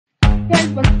guys,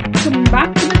 welcome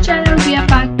back to the channel. We are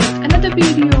back with another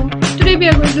video. Today we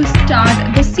are going to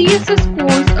start the CSS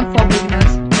course for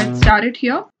beginners. Let's start it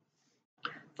here.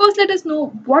 First, let us know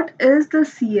what is the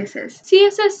CSS.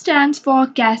 CSS stands for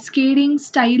Cascading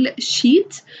Style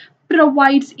Sheets.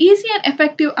 Provides easy and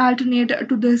effective alternate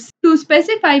to this to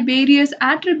specify various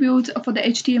attributes for the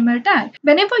HTML tag.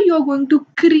 Whenever you are going to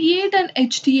create an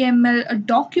HTML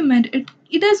document,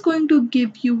 it is going to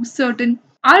give you certain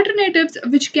alternatives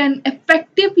which can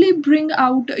effectively bring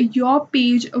out your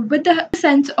page with the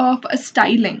sense of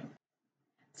styling.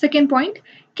 Second point,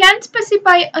 can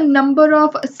specify a number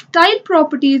of style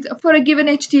properties for a given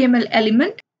HTML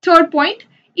element. Third point,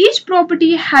 each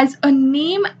property has a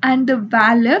name and a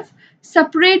value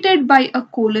separated by a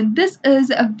colon. This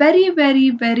is a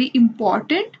very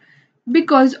important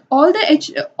because all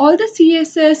the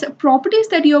CSS properties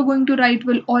that you are going to write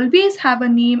will always have a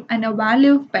name and a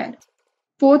value pair.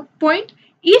 Fourth point,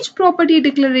 each property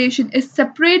declaration is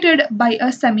separated by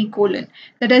a semicolon.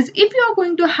 That is, if you are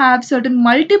going to have certain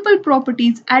multiple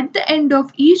properties, at the end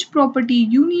of each property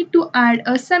you need to add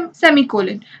a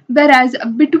semicolon, whereas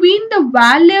between the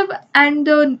value and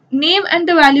the name and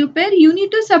the value pair you need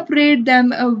to separate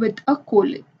them with a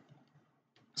colon.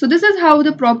 So this is how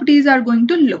the properties are going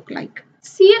to look like.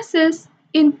 CSS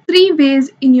in three ways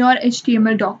in your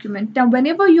HTML document. Now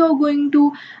whenever you are going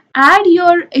to add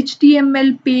your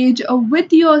HTML page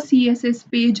with your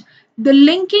CSS page, the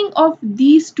linking of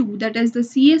these two, that is the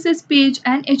CSS page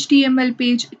and HTML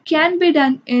page, can be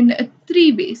done in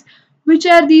three ways. Which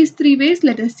are these three ways?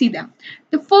 Let us see them.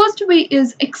 The first way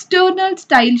is external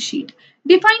style sheet.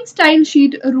 Define style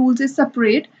sheet rules is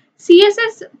separate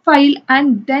CSS file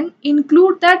and then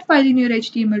include that file in your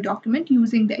HTML document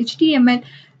using the HTML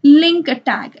link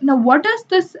tag. Now what does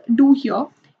this do here?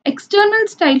 External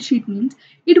style sheet means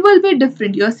it will be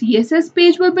different. Your CSS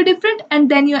page will be different and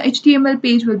then your HTML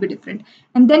page will be different.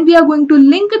 And then we are going to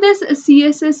link this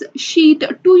CSS sheet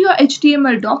to your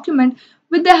HTML document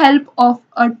with the help of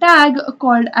a tag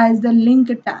called as the link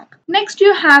tag. Next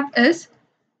you have is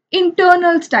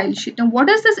internal style sheet. Now what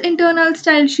is this internal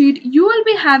style sheet? You will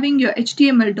be having your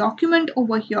HTML document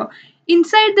over here.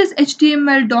 Inside this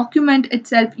HTML document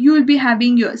itself, you will be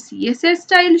having your CSS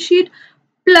style sheet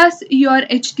plus your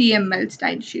HTML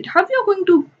style sheet. How you are going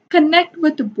to connect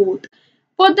with both?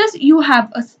 For this, you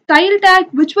have a style tag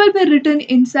which will be written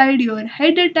inside your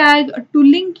header tag to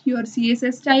link your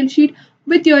CSS style sheet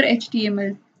with your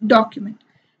HTML document.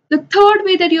 The third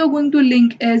way that you are going to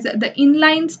link is the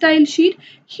inline style sheet.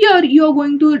 Here you are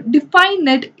going to define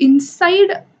it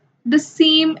inside the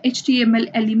same HTML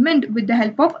element with the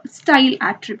help of style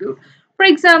attribute. For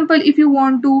example, if you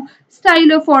want to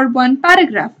style for one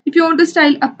paragraph, if you want to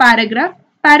style a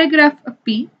paragraph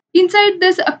P, inside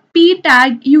this P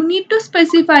tag, you need to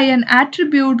specify an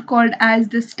attribute called as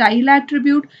the style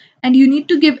attribute, and you need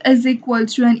to give as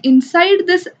equals to, and inside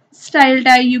this style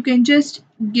tag, you can just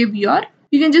give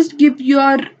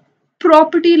your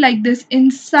property like this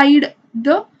inside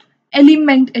the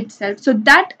element itself. So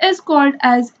that is called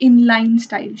as inline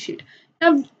style sheet.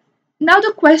 Now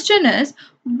the question is,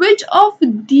 which of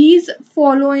these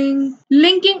following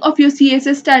linking of your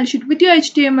CSS style sheet with your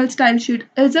HTML style sheet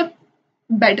is a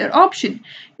better option?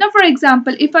 Now for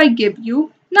example, if I give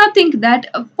you, now think that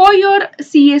for your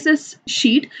CSS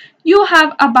sheet you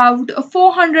have about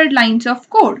 400 lines of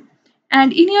code,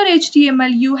 and in your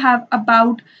HTML you have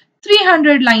about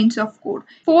 300 lines of code.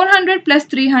 400 plus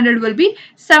 300 will be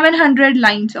 700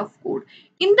 lines of code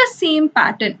in the same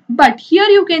pattern, but here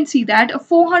you can see that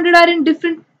 400 are in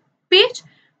different page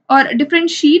or a different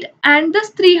sheet and this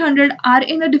 300 are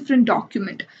in a different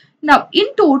document. Now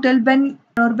in total,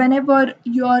 whenever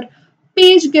your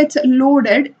page gets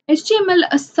loaded,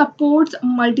 HTML supports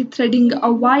multi-threading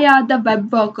via the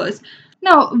web workers.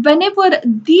 Now, whenever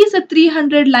these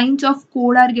 300 lines of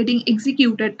code are getting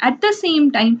executed at the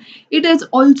same time, it is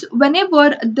also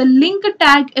whenever the link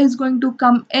tag is going to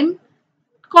come in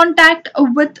contact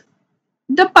with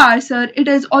the parser, it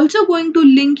is also going to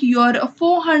link your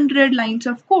 400 lines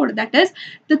of code. That is,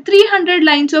 the 300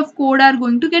 lines of code are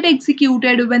going to get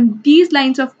executed when these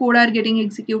lines of code are getting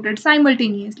executed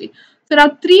simultaneously. So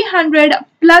now 300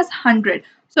 plus 100.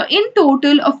 So in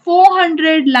total,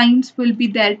 400 lines will be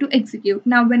there to execute.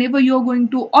 Now, whenever you're going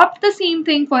to opt the same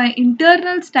thing for an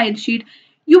internal style sheet,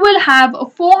 you will have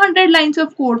 400 lines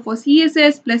of code for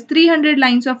CSS plus 300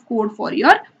 lines of code for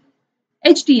your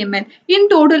HTML. In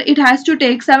total, it has to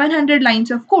take 700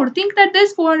 lines of code. Think that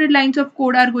this 400 lines of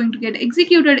code are going to get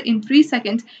executed in 3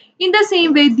 seconds. In the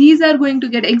same way, these are going to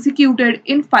get executed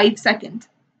in 5 seconds.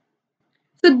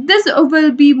 So this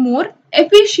will be more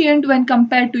efficient when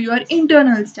compared to your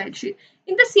internal style sheet.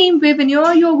 In the same way, when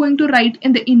you're going to write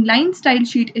in the inline style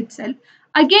sheet itself,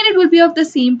 again it will be of the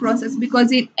same process,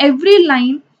 because in every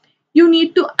line you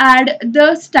need to add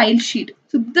the style sheet.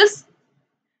 So this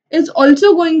is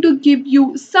also going to give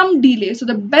you some delay. So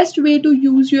the best way to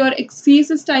use your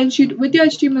CSS style sheet with your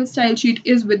HTML style sheet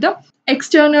is with the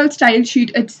external style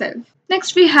sheet itself.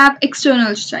 Next, we have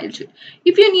external style sheet.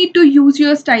 If you need to use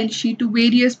your style sheet to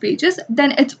various pages,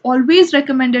 then it's always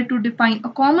recommended to define a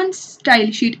common style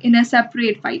sheet in a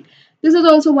separate file. This is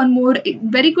also one more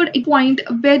very good point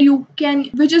where you can,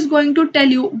 which is going to tell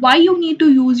you why you need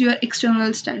to use your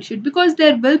external style sheet, because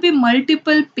there will be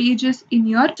multiple pages in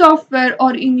your software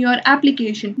or in your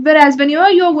application. Whereas when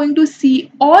you're going to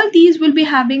see, all these will be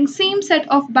having same set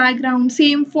of background,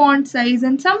 same font size,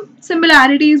 and some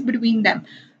similarities between them.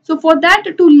 So for that,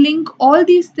 to link all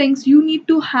these things, you need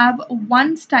to have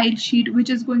one style sheet,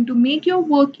 which is going to make your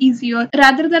work easier.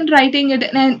 Rather than writing it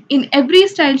in every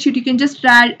style sheet, you can just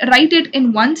write it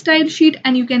in one style sheet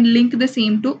and you can link the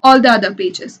same to all the other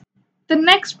pages. The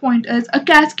next point is a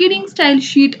cascading style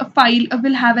sheet file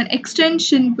will have an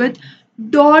extension with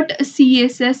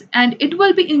 .css, and it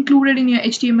will be included in your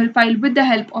HTML file with the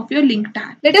help of your link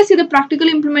tag. Let us see the practical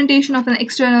implementation of an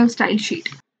external style sheet.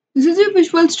 This is your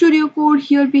Visual Studio Code.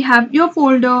 Here we have your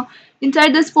folder.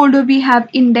 Inside this folder we have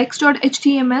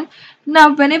index.html.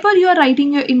 Now whenever you are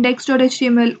writing your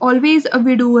index.html, always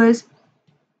we do is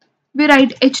we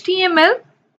write HTML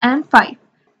and 5.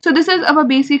 So this is our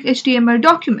basic HTML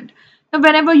document. Now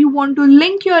whenever you want to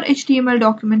link your HTML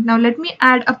document, now let me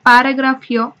add a paragraph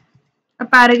here, a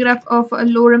paragraph of a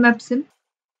lorem ipsum.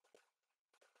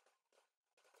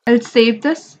 I'll save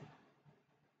this.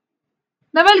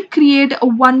 Now I'll create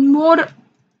one more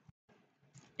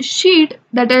sheet,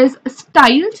 that is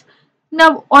styles.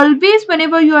 Now always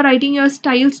whenever you are writing your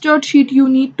styles.sheet, you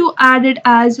need to add it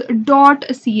as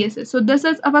 .css. So this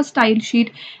is our style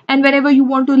sheet, and whenever you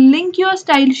want to link your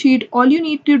style sheet, all you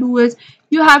need to do is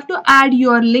you have to add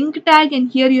your link tag, and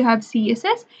here you have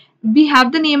CSS. We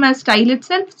have the name as style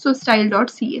itself, so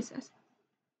style.css.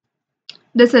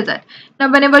 This is it.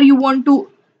 Now whenever you want to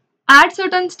add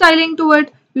certain styling to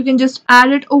it, you can just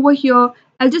add it over here.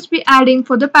 I'll just be adding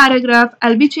for the paragraph,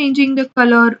 I'll be changing the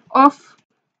color of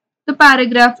the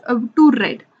paragraph to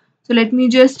red. So let me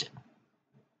just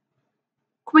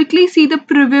quickly see the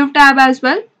preview tab as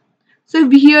well. So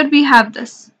here we have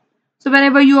this. So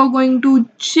whenever you are going to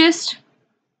just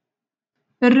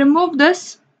remove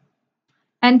this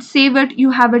and save it, you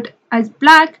have it as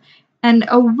black, and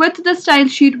with the style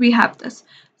sheet we have this.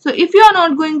 So if you are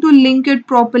not going to link it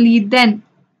properly, then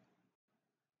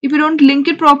if you don't link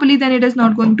it properly, then it is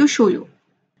not going to show you.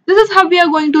 This is how we are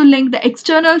going to link the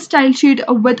external style sheet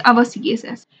with our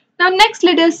CSS. Now next,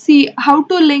 let us see how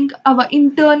to link our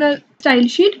internal style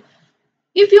sheet.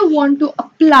 If you want to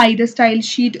apply the style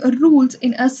sheet rules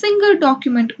in a single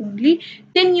document only,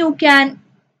 then you can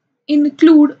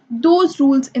include those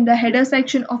rules in the header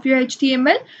section of your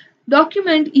HTML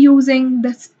document using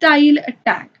the style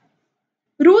tag.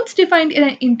 Rules defined in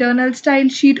an internal style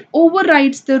sheet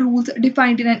overrides the rules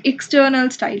defined in an external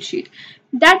style sheet.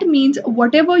 That means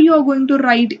whatever you are going to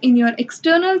write in your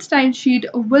external style sheet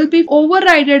will be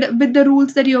overridden with the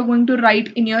rules that you are going to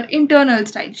write in your internal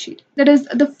style sheet. That is,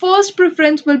 the first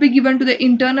preference will be given to the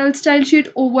internal style sheet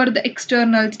over the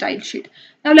external style sheet.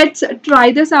 Now let's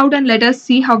try this out and let us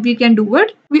see how we can do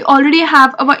it. We already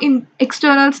have our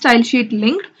external style sheet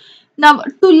linked. Now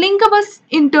to link our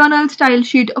internal style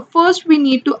sheet, first we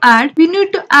need to add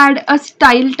a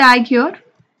style tag here.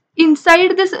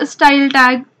 Inside this style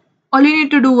tag, all you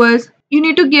need to do is you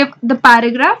need to give the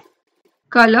paragraph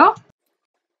color.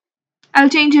 I'll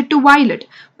change it to violet.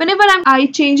 Whenever I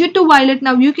change it to violet,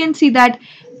 now you can see that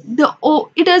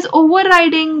it is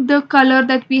overriding the color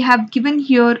that we have given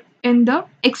here in the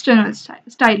external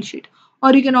style sheet.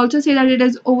 Or you can also say that it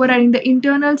is overriding the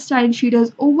internal style sheet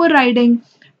as overriding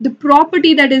the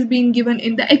property that is being given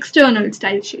in the external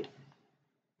style sheet.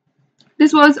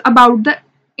 This was about the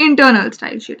internal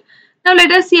style sheet. Now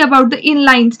let us see about the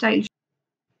inline style sheet.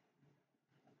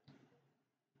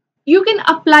 You can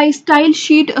apply style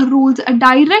sheet rules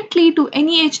directly to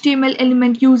any HTML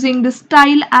element using the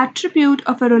style attribute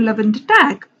of a relevant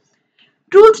tag.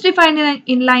 Rules defined in an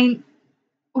inline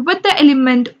with the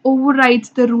element overrides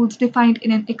the rules defined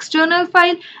in an external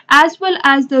file as well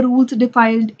as the rules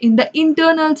defined in the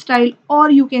internal style, or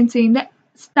you can say in the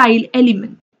style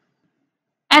element.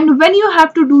 And when you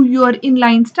have to do your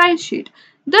inline style sheet,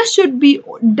 this should be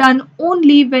done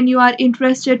only when you are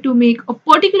interested to make a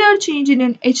particular change in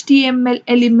an HTML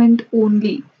element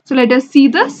only. So let us see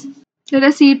this. Let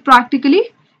us see it practically.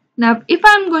 Now if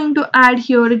I'm going to add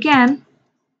here again,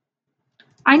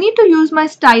 I need to use my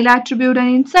style attribute,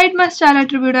 and inside my style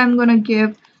attribute I'm going to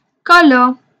give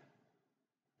color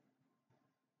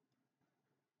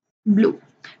blue.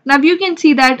 Now you can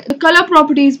see that the color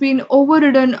property is being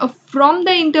overridden from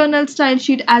the internal style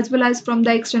sheet as well as from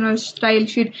the external style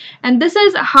sheet, and this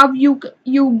is how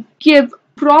you give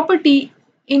property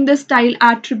in the style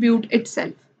attribute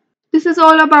itself. This is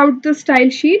all about the style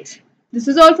sheets. This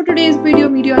is all for today's video.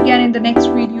 Meet you again in the next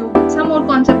video with some more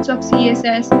concepts of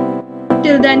CSS.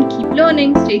 Till then, keep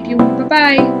learning. Stay tuned. Bye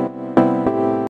bye.